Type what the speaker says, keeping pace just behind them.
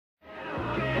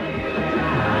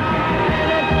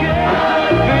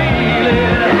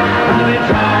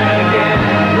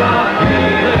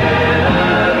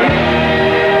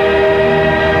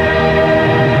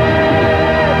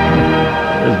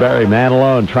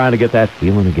trying to get that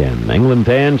feeling again. England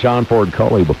 10, John Ford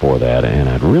Coley before that, and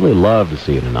I'd really love to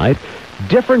see it tonight.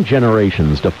 Different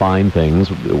generations define things,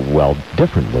 well,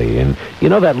 differently. And you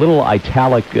know that little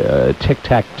italic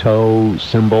tic-tac-toe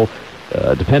symbol?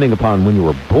 Depending upon when you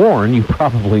were born, you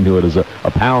probably knew it as a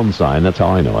pound sign. That's how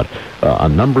I know it. A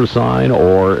number sign,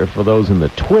 or for those in the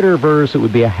Twitterverse, it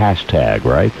would be a hashtag,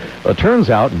 right? It turns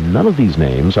out none of these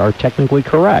names are technically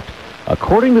correct.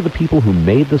 According to the people who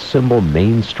made the symbol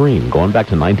mainstream, going back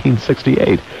to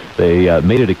 1968, they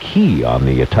made it a key on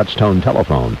the touch-tone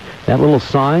telephone. That little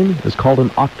sign is called an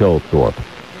octothorpe.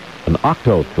 An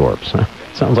octothorpe.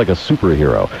 Sounds like a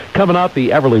superhero. Coming up, the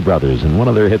Everly Brothers and one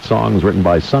of their hit songs written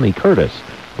by Sonny Curtis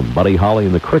from Buddy Holly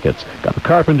and the Crickets. Got the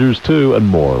Carpenters, too, and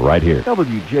more right here.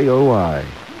 WJOI,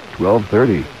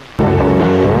 1230.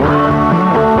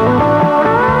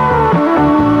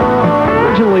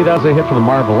 Originally, that was a hit for the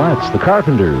Marvelettes, the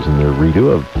Carpenters, and their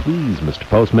redo of Please, Mr.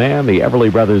 Postman, the Everly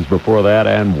Brothers before that,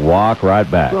 and Walk Right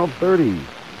Back. 1230,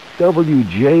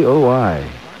 WJOI.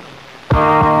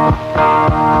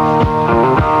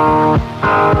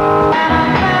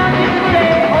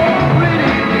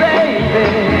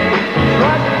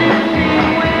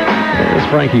 There's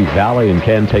Frankie Valli and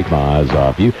Can't Take My Eyes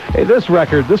Off You. Hey, this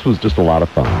record, this was just a lot of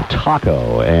fun.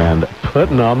 Taco and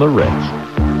Putting on the Ritz.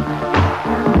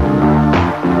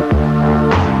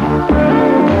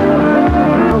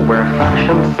 Where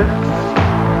fashion sits,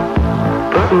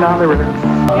 putting on the Ritz.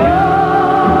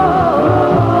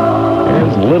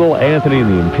 There's Little Anthony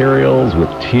and the Imperials with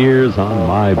Tears on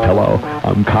My Pillow.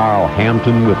 I'm Karl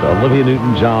Hampton with Olivia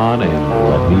Newton-John and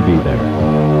Let Me Be There.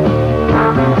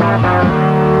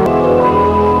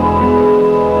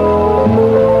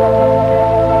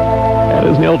 That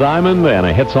is Neil Diamond and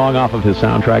a hit song off of his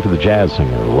soundtrack to The Jazz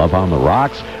Singer, Love on the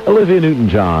Rocks. Olivia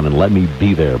Newton-John and Let Me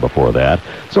Be There before that.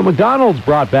 So McDonald's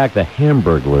brought back the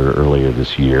Hamburglar earlier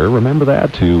this year. Remember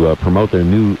that? To promote their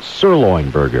new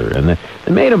sirloin burger. And they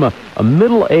made him a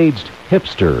middle-aged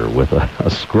hipster with a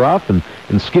scruff and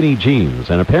skinny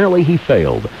jeans. And apparently he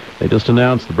failed. They just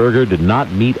announced the burger did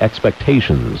not meet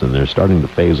expectations, and they're starting to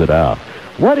phase it out.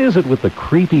 What is it with the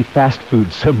creepy fast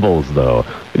food symbols, though?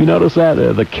 Have you noticed that?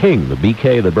 The King, the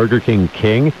BK, the Burger King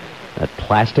King, that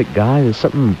plastic guy, there's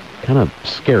something kind of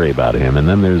scary about him. And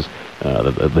then there's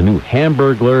the new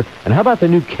Hamburglar. And how about the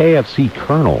new KFC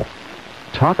Colonel?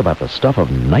 Talk about the stuff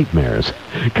of nightmares.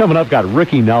 Coming up, got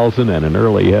Ricky Nelson and an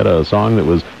early hit, a song that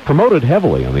was promoted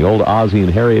heavily on the old Ozzie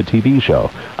and Harriet TV show.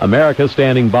 America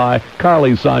Standing By,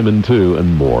 Carly Simon, too,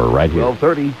 and more right here.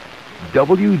 1230,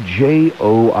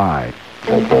 WJOI.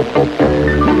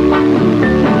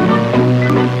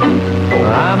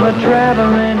 I'm a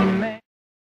traveling